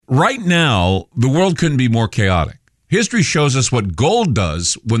right now, the world couldn't be more chaotic. History shows us what gold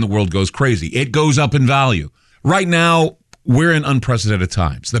does when the world goes crazy. It goes up in value. Right now, we're in unprecedented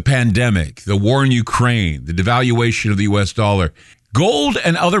times. The pandemic, the war in Ukraine, the devaluation of the U.S. dollar. Gold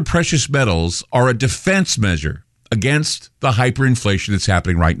and other precious metals are a defense measure against the hyperinflation that's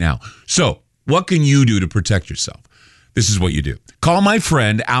happening right now. So, what can you do to protect yourself? This is what you do. Call my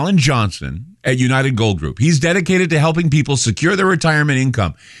friend Alan Johnson at United Gold Group. He's dedicated to helping people secure their retirement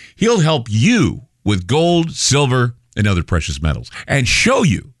income. He'll help you with gold, silver, and other precious metals and show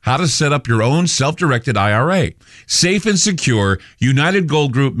you how to set up your own self-directed IRA. Safe and secure, United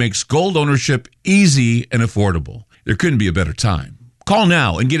Gold Group makes gold ownership easy and affordable. There couldn't be a better time. Call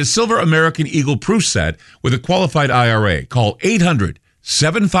now and get a Silver American Eagle proof set with a qualified IRA. Call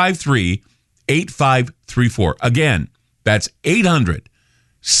 800-753-8534. Again, that's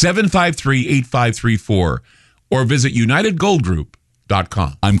 800-753-8534. Or visit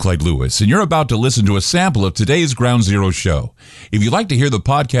UnitedGoldGroup.com. I'm Clyde Lewis, and you're about to listen to a sample of today's Ground Zero show. If you'd like to hear the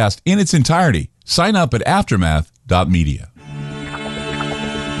podcast in its entirety, sign up at aftermath.media.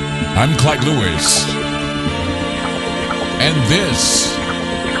 I'm Clyde Lewis, and this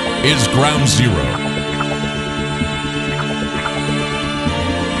is Ground Zero.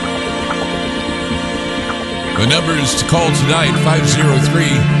 The numbers to call tonight,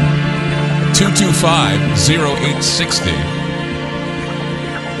 503-225-0860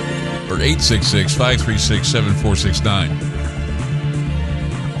 or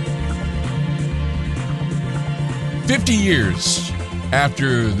 866-536-7469. 50 years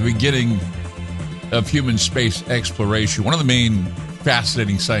after the beginning of human space exploration, one of the main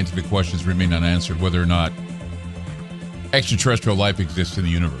fascinating scientific questions remain unanswered, whether or not extraterrestrial life exists in the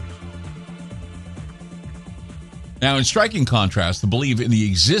universe. Now, in striking contrast, the belief in the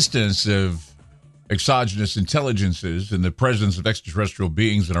existence of exogenous intelligences and the presence of extraterrestrial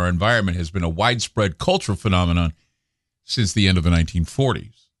beings in our environment has been a widespread cultural phenomenon since the end of the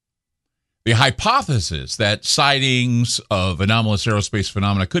 1940s. The hypothesis that sightings of anomalous aerospace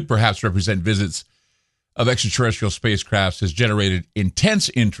phenomena could perhaps represent visits of extraterrestrial spacecrafts has generated intense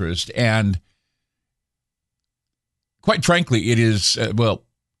interest, and quite frankly, it's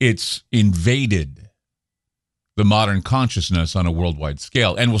invaded the modern consciousness on a worldwide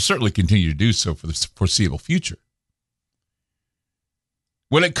scale, and will certainly continue to do so for the foreseeable future.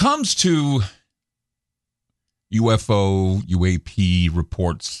 When it comes to UFO, UAP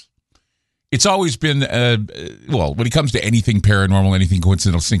reports, it's always been, when it comes to anything paranormal, anything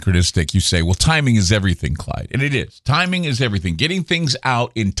coincidental, synchronistic, you say, well, timing is everything, Clyde. And it is. Timing is everything. Getting things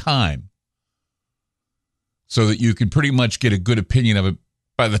out in time so that you can pretty much get a good opinion of it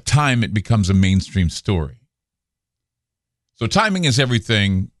by the time it becomes a mainstream story. So timing is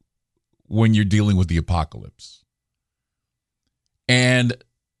everything when you're dealing with the apocalypse. And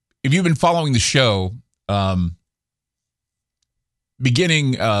if you've been following the show,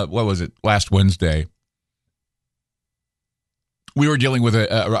 beginning, last Wednesday, we were dealing with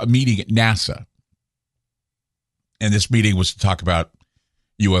a meeting at NASA. And this meeting was to talk about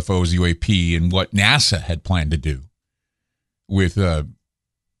UFOs, UAP, and what NASA had planned to do with their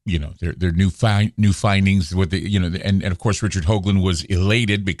new findings with the, and of course Richard Hoagland was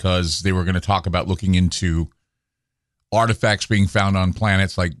elated because they were going to talk about looking into artifacts being found on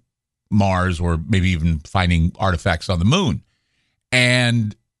planets like Mars, or maybe even finding artifacts on the moon.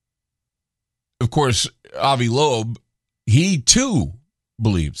 And of course, Avi Loeb, he too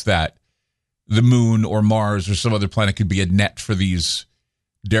believes that the moon or Mars or some other planet could be a net for these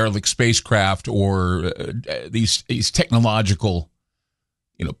derelict spacecraft or these technological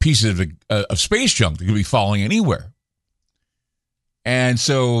pieces of space junk that could be falling anywhere. And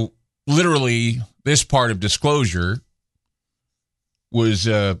so literally this part of disclosure was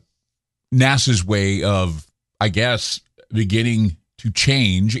NASA's way of, I guess, beginning to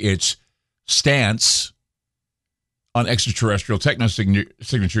change its stance on extraterrestrial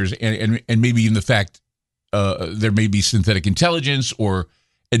techno-signatures and maybe even the fact there may be synthetic intelligence or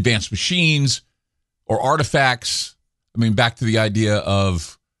advanced machines or artifacts. I mean, back to the idea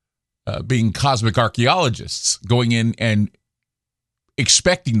of being cosmic archaeologists, going in and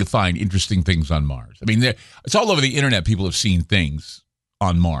expecting to find interesting things on Mars. I mean, it's all over the internet. People have seen things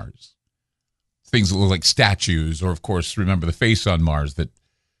on Mars, things that look like statues, or, of course, remember the face on Mars that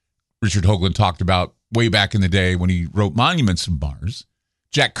Richard Hoagland talked about way back in the day when he wrote Monuments of Mars.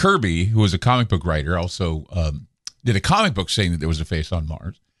 Jack Kirby, who was a comic book writer, also did a comic book saying that there was a face on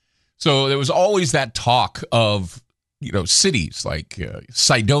Mars. So there was always that talk of cities like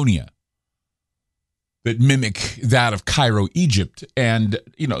Cydonia that mimic that of Cairo, Egypt. And,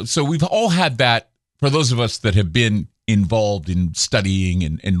 so we've all had that, for those of us that have been involved in studying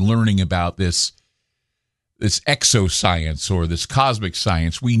and learning about this exoscience or this cosmic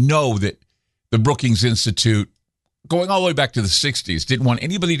science, we know that the Brookings Institute, going all the way back to the 60s, didn't want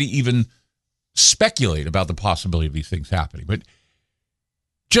anybody to even speculate about the possibility of these things happening. But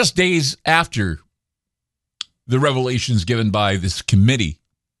just days after the revelations given by this committee,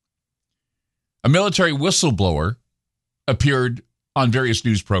 a military whistleblower appeared on various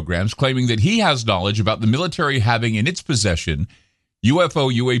news programs claiming that he has knowledge about the military having in its possession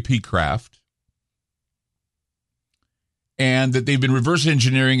UFO UAP craft, and that they've been reverse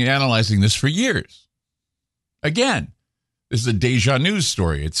engineering and analyzing this for years. Again, this is a deja news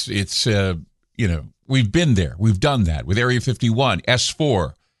story. It's we've been there. We've done that with Area 51,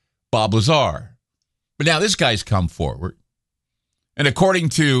 S4, Bob Lazar. But now this guy's come forward. And according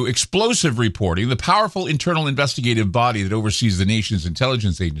to explosive reporting, the powerful internal investigative body that oversees the nation's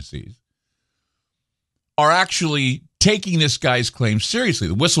intelligence agencies are actually taking this guy's claims seriously.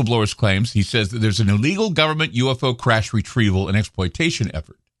 The whistleblower's claims, he says that there's an illegal government UFO crash retrieval and exploitation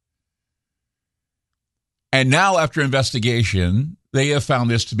effort. And now, after investigation, they have found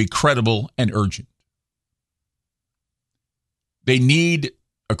this to be credible and urgent. They need,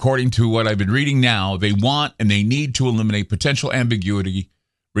 according to what I've been reading now, they want and they need to eliminate potential ambiguity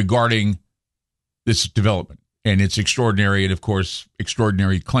regarding this development. And it's extraordinary. And of course,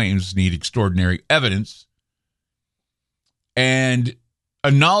 extraordinary claims need extraordinary evidence. And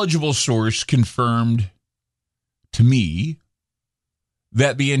a knowledgeable source confirmed to me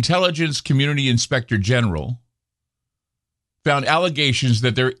that the Intelligence Community Inspector General found allegations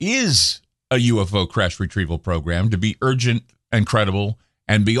that there is a UFO crash retrieval program to be urgent and credible.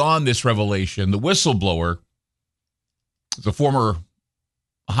 And beyond this revelation, the whistleblower, the former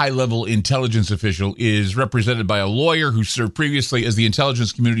high-level intelligence official, is represented by a lawyer who served previously as the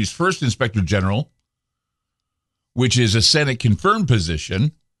intelligence community's first inspector general, which is a Senate-confirmed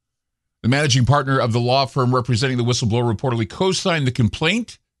position. The managing partner of the law firm representing the whistleblower reportedly co-signed the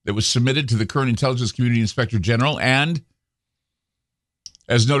complaint that was submitted to the current intelligence community inspector general. And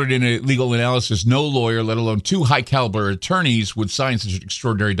as noted in a legal analysis, no lawyer, let alone two high-caliber attorneys, would sign such an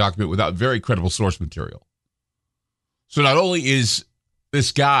extraordinary document without very credible source material. So not only is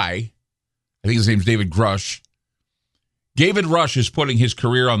this guy, I think his name's David Grush, David Rush is putting his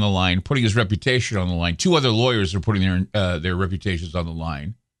career on the line, putting his reputation on the line. Two other lawyers are putting their reputations on the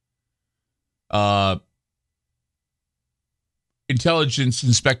line. Intelligence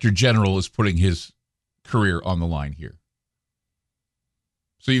Inspector General is putting his career on the line here.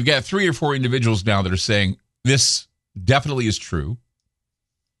 So you've got 3 or 4 individuals now that are saying this definitely is true.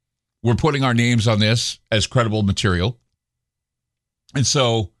 We're putting our names on this as credible material. And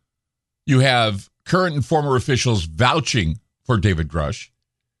so you have current and former officials vouching for David Grush,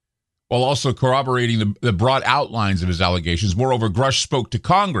 while also corroborating the broad outlines of his allegations. Moreover, Grush spoke to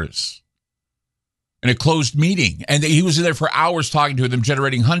Congress in a closed meeting, and he was in there for hours talking to them,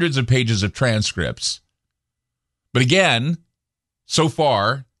 generating hundreds of pages of transcripts. But again, so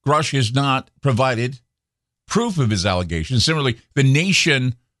far, Grush has not provided proof of his allegations. Similarly, the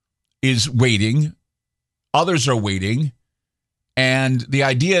nation is waiting. Others are waiting. And the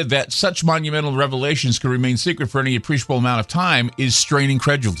idea that such monumental revelations can remain secret for any appreciable amount of time is straining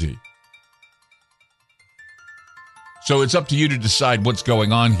credulity. So it's up to you to decide what's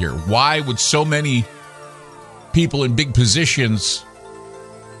going on here. Why would so many people in big positions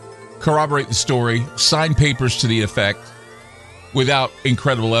corroborate the story, sign papers to the effect, without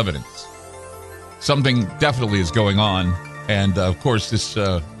incredible evidence? Something definitely is going on. And, of course, this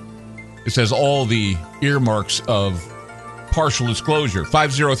has all the earmarks of partial disclosure.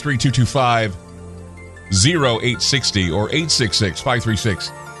 503-225-0860 or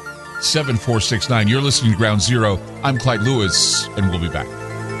 866-536-7469. You're listening to Ground Zero. I'm Clyde Lewis, and we'll be back.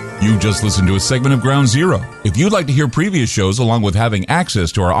 You just listened to a segment of Ground Zero. If you'd like to hear previous shows along with having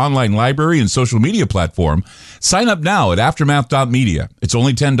access to our online library and social media platform, sign up now at aftermath.media. It's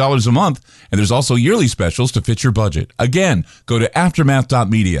only $10 a month, and there's also yearly specials to fit your budget. Again, go to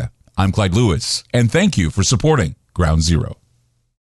aftermath.media. I'm Clyde Lewis, and thank you for supporting Ground Zero.